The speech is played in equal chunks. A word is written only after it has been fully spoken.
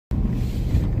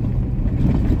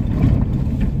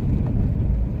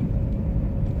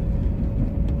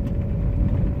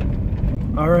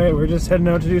Alright, we're just heading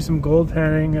out to do some gold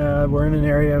panning. We're in an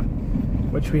area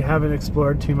which we haven't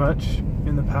explored too much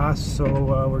in the past, so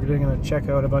we're going to check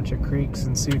out a bunch of creeks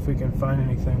and see if we can find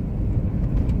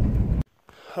anything.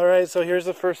 Alright, so here's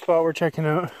the first spot we're checking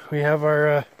out. We have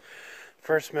our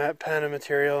first pan of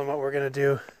material, and what we're going to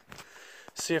do,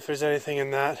 see if there's anything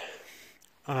in that.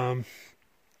 Then,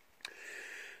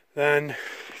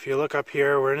 if you look up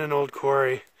here, we're in an old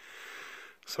quarry.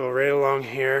 So right along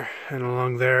here and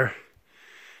along there,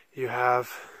 you have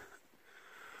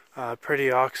a pretty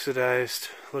oxidized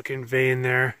looking vein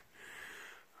there.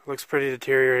 Looks pretty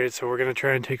deteriorated, so we're going to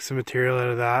try and take some material out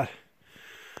of that.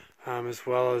 As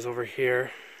well as over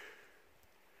here,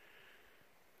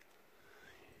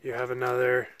 you have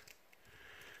another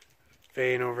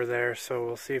vein over there, so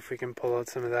we'll see if we can pull out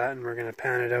some of that, and we're going to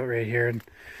pan it out right here and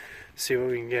see what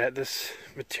we can get. This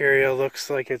material looks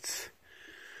like it's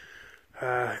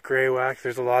gray whack.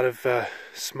 There's a lot of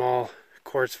small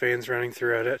quartz veins running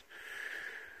throughout it,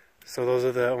 so those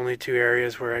are the only two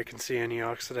areas where I can see any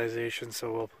oxidization,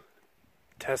 so we'll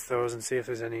test those and see if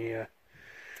there's any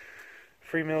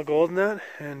free mill gold in that,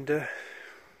 and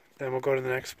then we'll go to the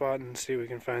next spot and see what we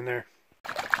can find there.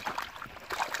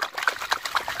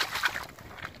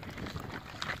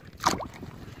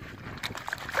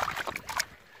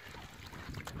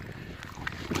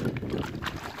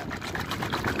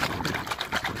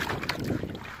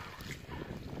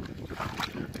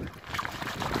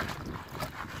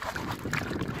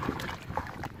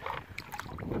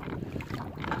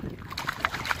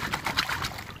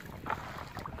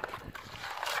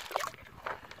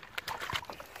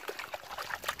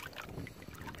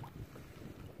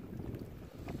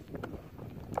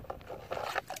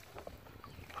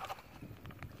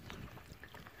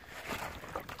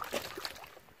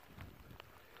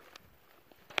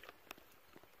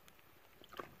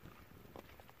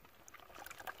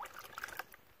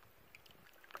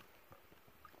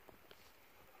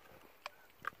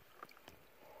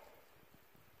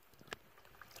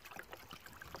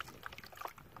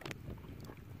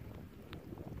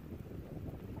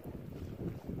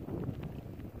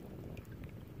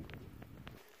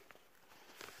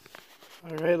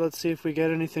 Alright, let's see if we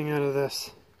get anything out of this.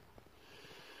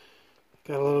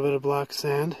 Got a little bit of black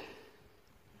sand.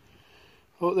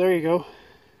 Oh, there you go.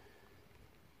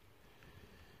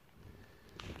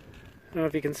 I don't know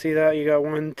if you can see that. You got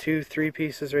 1, 2, 3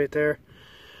 pieces right there.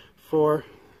 4.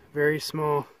 Very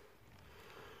small.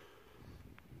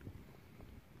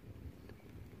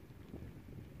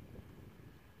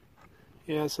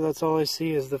 Yeah, so that's all I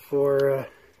see is the four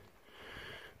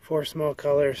small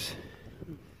colors.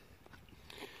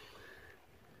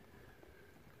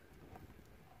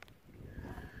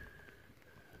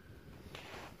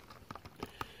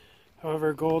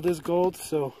 However, gold is gold,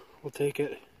 so we'll take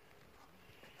it.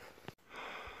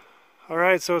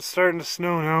 Alright, so it's starting to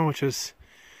snow now, which is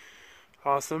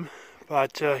awesome.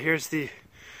 But here's the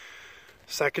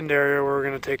second area where we're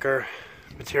going to take our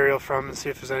material from and see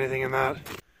if there's anything in that.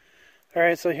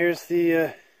 Alright, so here's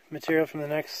the material from the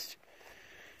next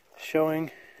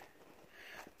showing.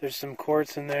 There's some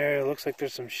quartz in there. It looks like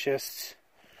there's some schists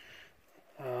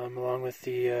along with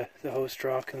the host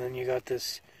rock, and then you got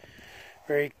this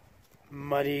very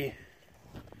muddy,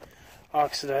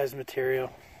 oxidized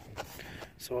material.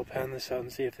 So I'll pan this out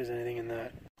and see if there's anything in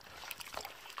that.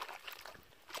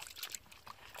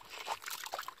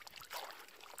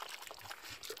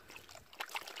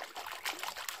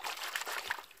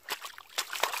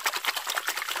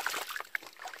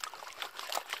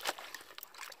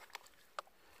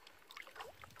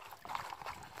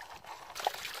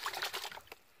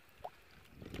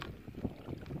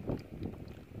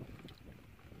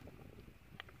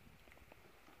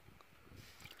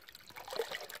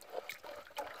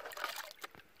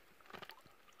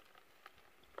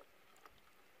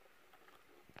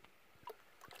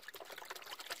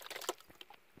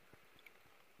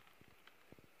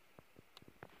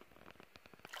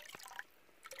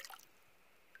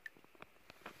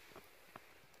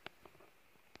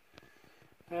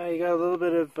 You got a little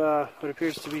bit of what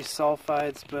appears to be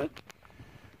sulphides, but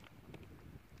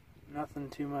nothing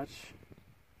too much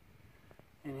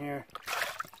in here.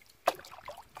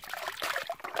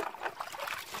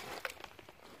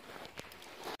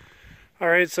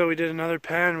 Alright, so we did another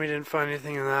pan. We didn't find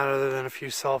anything in that other than a few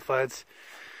sulphides.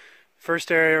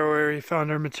 First area where we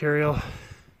found our material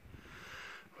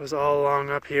was all along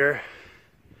up here.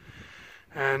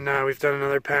 And we've done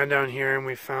another pan down here, and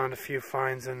we found a few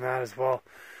finds in that as well.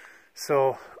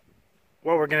 So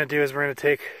what we're going to do is we're going to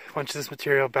take a bunch of this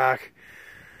material back.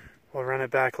 We'll run it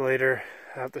back later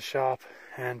at the shop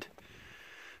and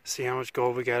see how much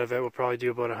gold we get of it. We'll probably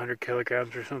do about 100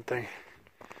 kilograms or something.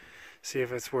 See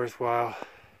if it's worthwhile.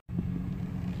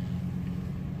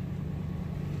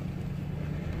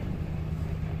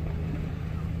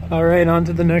 Alright, on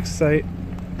to the next site.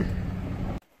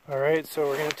 Alright, so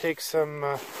we're going to take some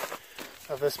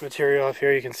of this material off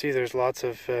here. You can see there's lots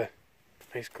of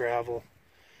nice gravel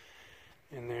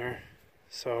in there.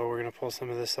 So we're going to pull some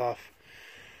of this off.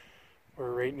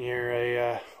 We're right near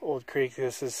a old creek.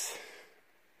 This is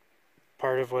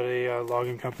part of what a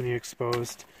logging company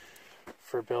exposed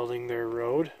for building their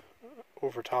road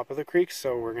over top of the creek.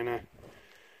 So we're going to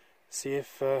see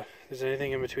if there's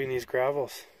anything in between these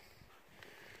gravels.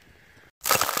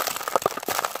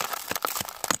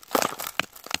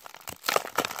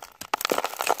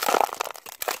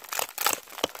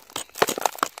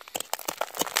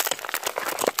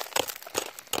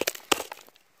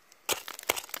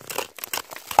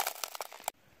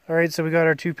 Alright, so we got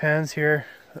our two pans here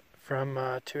from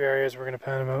two areas. We're going to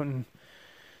pan them out and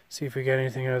see if we get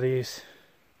anything out of these.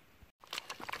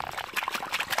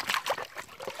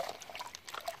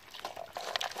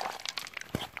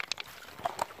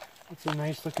 It's a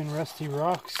nice looking rusty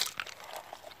rocks.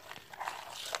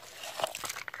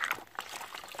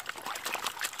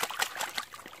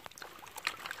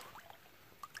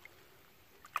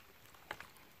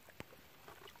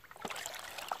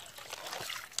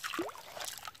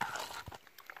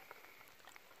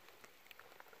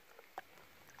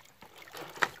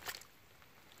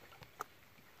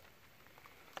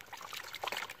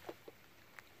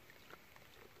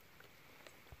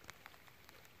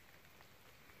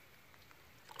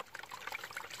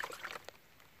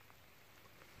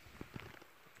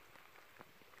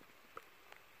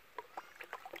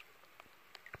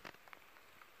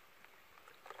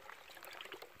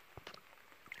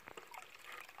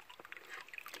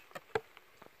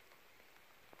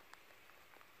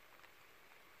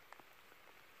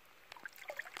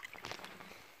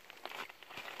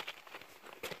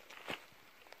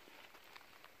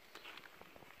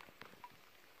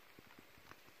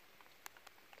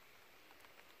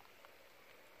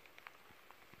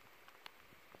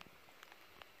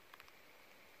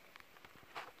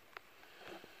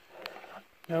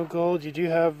 No gold. You do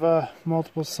have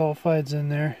multiple sulphides in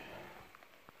there.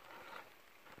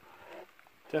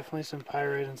 Definitely some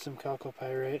pyrite and some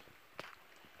chalcopyrite,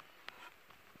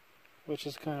 which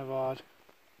is kind of odd.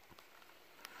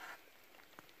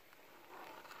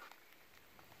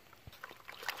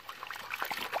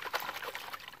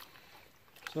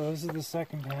 So this is the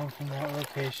second pan from that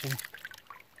location.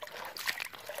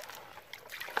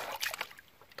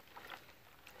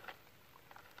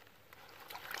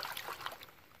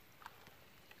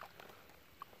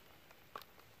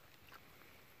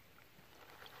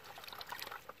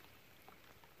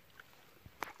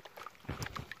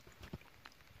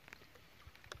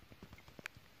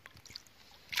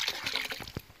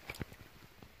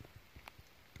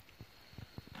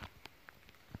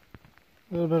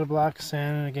 A little bit of black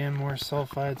sand and again more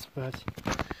sulphides, but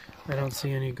I don't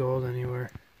see any gold anywhere.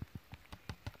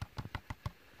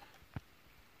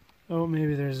 Oh,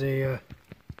 maybe there's a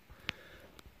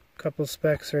couple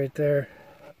specks right there.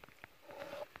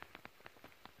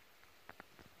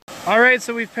 Alright,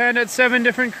 so we've panned at 7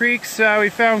 different creeks. We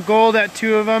found gold at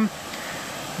 2 of them.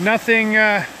 Nothing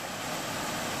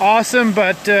awesome,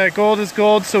 but gold is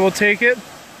gold, so we'll take it.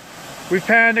 We've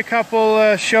panned a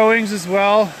couple showings as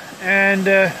well, and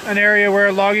an area where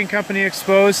a logging company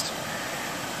exposed.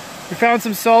 We found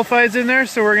some sulphides in there,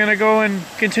 so we're going to go and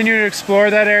continue to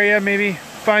explore that area, maybe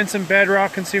find some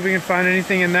bedrock and see if we can find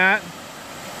anything in that.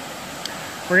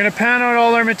 We're going to pan out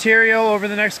all our material over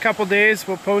the next couple days.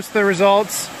 We'll post the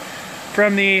results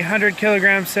from the 100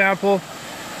 kilogram sample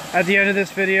at the end of this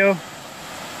video.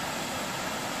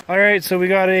 Alright, so we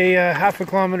got a half a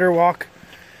kilometer walk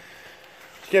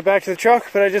get back to the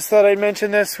truck, but I just thought I'd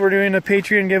mention this. We're doing a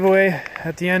Patreon giveaway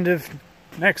at the end of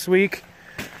next week,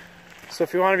 so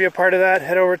if you want to be a part of that,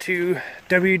 head over to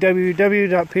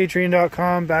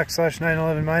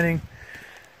www.patreon.com/911mining.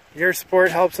 Your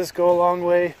support helps us go a long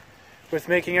way with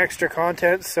making extra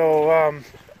content, so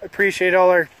appreciate all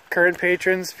our current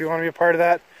patrons. If you want to be a part of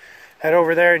that, head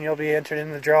over there and you'll be entered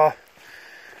in the draw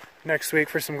next week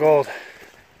for some gold.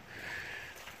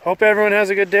 Hope everyone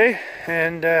has a good day,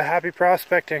 and happy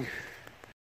prospecting.